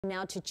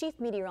Now to Chief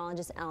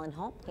Meteorologist Alan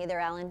Holt. Hey there,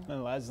 Alan.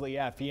 And Leslie,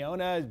 yeah,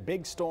 Fiona,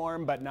 big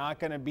storm, but not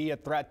going to be a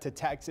threat to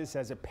Texas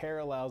as it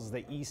parallels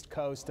the east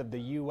coast of the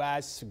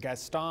U.S.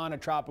 Gaston, a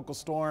tropical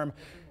storm,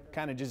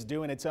 kind of just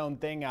doing its own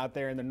thing out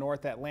there in the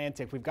North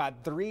Atlantic. We've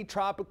got 3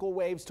 tropical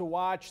waves to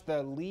watch.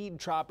 The lead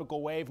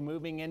tropical wave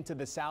moving into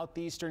the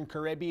southeastern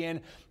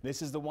Caribbean.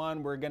 This is the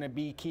one we're going to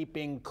be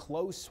keeping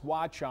close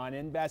watch on.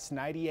 Invest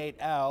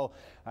 98L.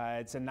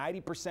 It's a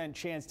 90%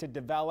 chance to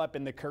develop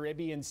in the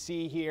Caribbean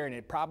Sea here, and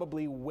it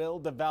probably will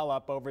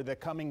develop over the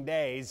coming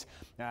days.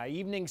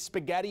 Evening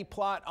spaghetti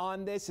plot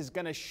on this is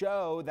going to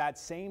show that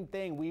same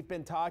thing we've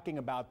been talking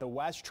about, the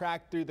west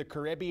track through the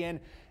Caribbean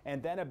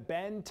and then a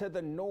bend to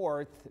the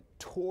north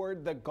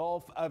toward the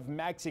Gulf of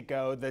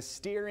Mexico. The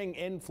steering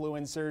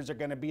influencers are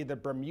going to be the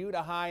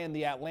Bermuda High and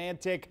the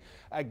Atlantic,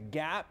 a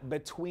gap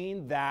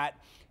between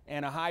that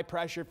and a high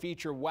pressure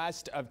feature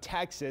west of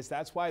Texas.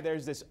 That's why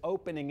there's this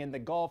opening in the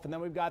Gulf. And then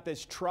we've got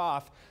this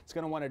trough. It's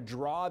going to want to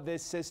draw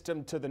this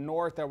system to the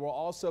north. There will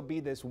also be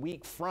this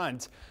weak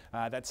front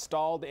that's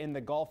stalled in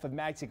the Gulf of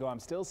Mexico. I'm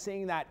still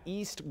seeing that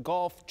east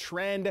Gulf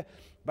trend,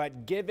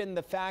 but given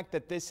the fact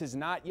that this is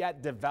not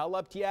yet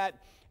developed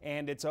yet,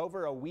 and it's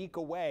over a week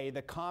away,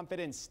 the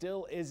confidence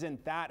still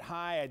isn't that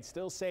high. I'd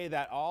still say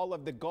that all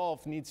of the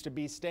Gulf needs to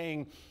be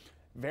staying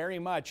very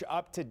much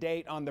up to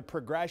date on the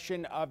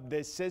progression of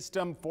this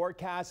system.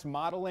 Forecast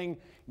modeling,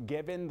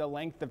 given the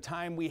length of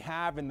time we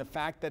have and the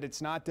fact that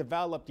it's not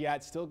developed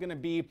yet, still going to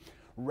be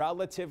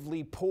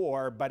relatively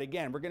poor. But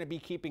again, we're going to be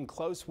keeping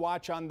close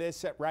watch on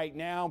this right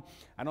now.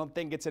 I don't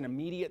think it's an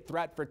immediate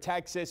threat for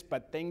Texas,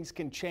 but things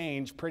can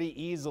change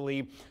pretty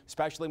easily,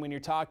 especially when you're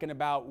talking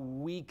about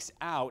weeks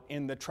out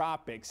in the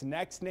tropics.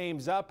 Next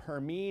names up: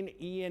 Hermine,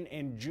 Ian,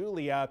 and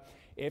Julia,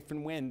 if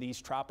and when these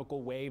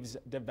tropical waves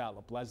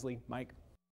develop. Leslie, Mike.